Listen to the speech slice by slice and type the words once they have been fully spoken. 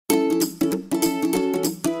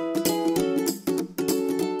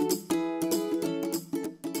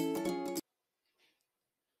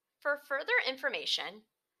information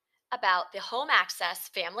about the Home Access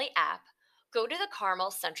Family app, go to the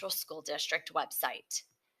Carmel Central School District website.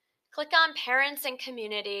 Click on Parents and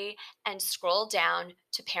Community and scroll down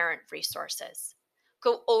to Parent Resources.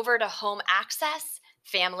 Go over to Home Access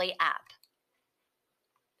Family app.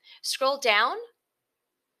 Scroll down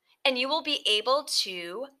and you will be able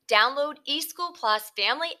to download eSchoolPlus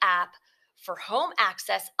Family app for home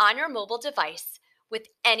access on your mobile device with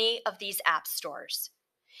any of these app stores.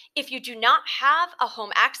 If you do not have a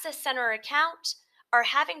Home Access Center account, are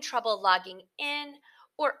having trouble logging in,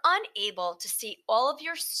 or unable to see all of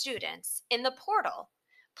your students in the portal,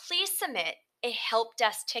 please submit a help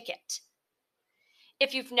desk ticket.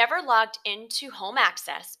 If you've never logged into Home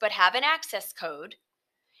Access but have an access code,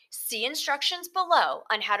 see instructions below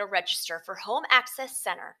on how to register for Home Access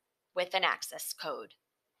Center with an access code.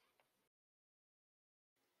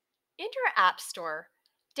 In your App Store,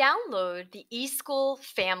 download the eSchool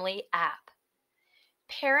Family app.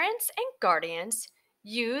 Parents and guardians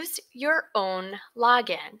use your own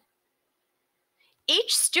login.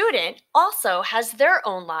 Each student also has their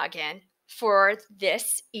own login for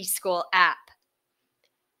this eSchool app.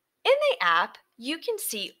 In the app, you can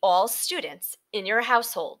see all students in your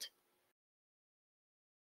household.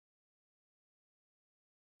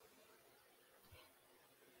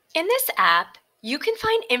 In this app, you can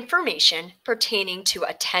find information pertaining to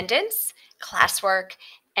attendance, classwork,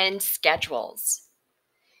 and schedules.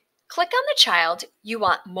 Click on the child you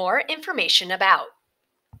want more information about.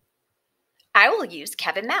 I will use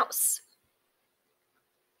Kevin Mouse.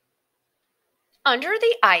 Under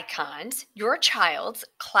the icons, your child's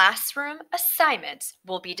classroom assignments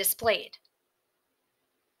will be displayed.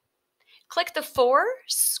 Click the 4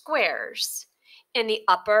 squares in the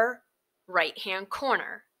upper right-hand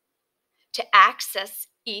corner to access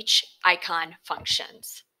each icon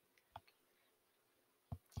functions.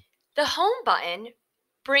 The Home button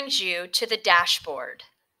brings you to the dashboard.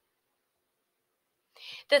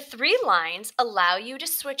 The 3 lines allow you to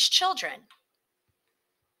switch children.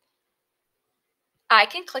 I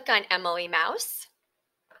can click on Emily Mouse,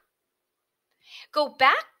 go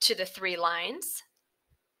back to the 3 lines,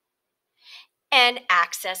 and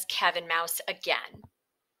access Kevin Mouse again.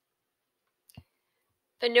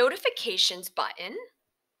 The Notifications button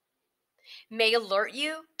may alert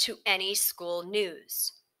you to any school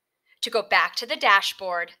news. To go back to the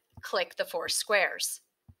dashboard, click the 4 squares.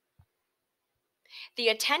 The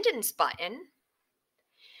Attendance button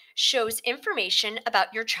shows information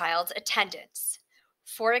about your child's attendance.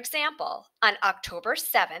 For example, on October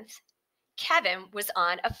 7th, Kevin was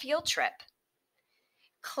on a field trip.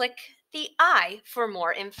 Click the I for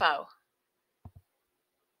more info.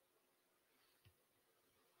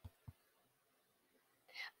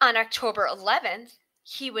 On October 11th,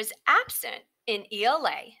 he was absent in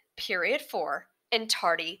ELA period 4 and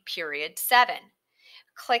tardy period 7.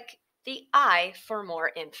 Click the I for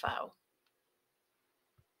more info.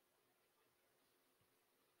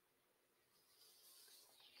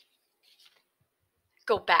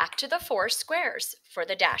 Go back to the 4 squares for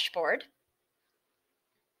the dashboard.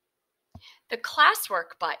 The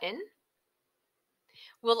Classwork button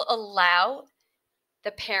will allow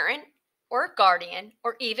the parent or guardian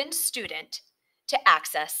or even student to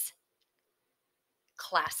access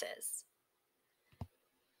classes.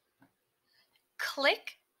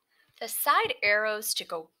 Click the side arrows to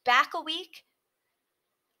go back a week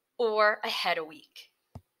or ahead a week.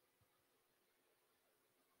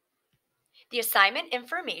 The assignment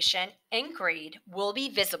information and grade will be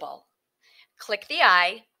visible. Click the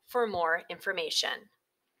I for more information.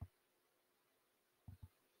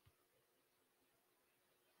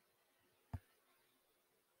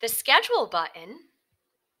 The Schedule button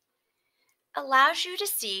allows you to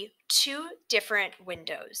see 2 different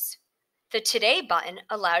windows. The Today button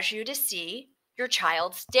allows you to see your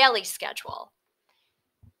child's daily schedule.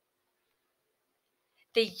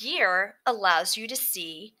 The Year allows you to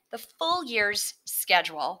see the full year's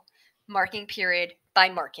schedule, marking period by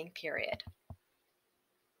marking period.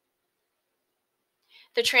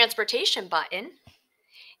 The Transportation button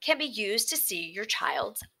can be used to see your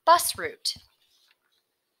child's bus route.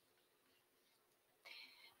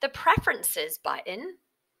 The Preferences button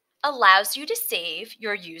allows you to save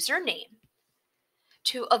your username.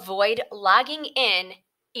 To avoid logging in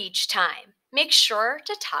each time, make sure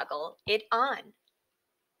to toggle it on.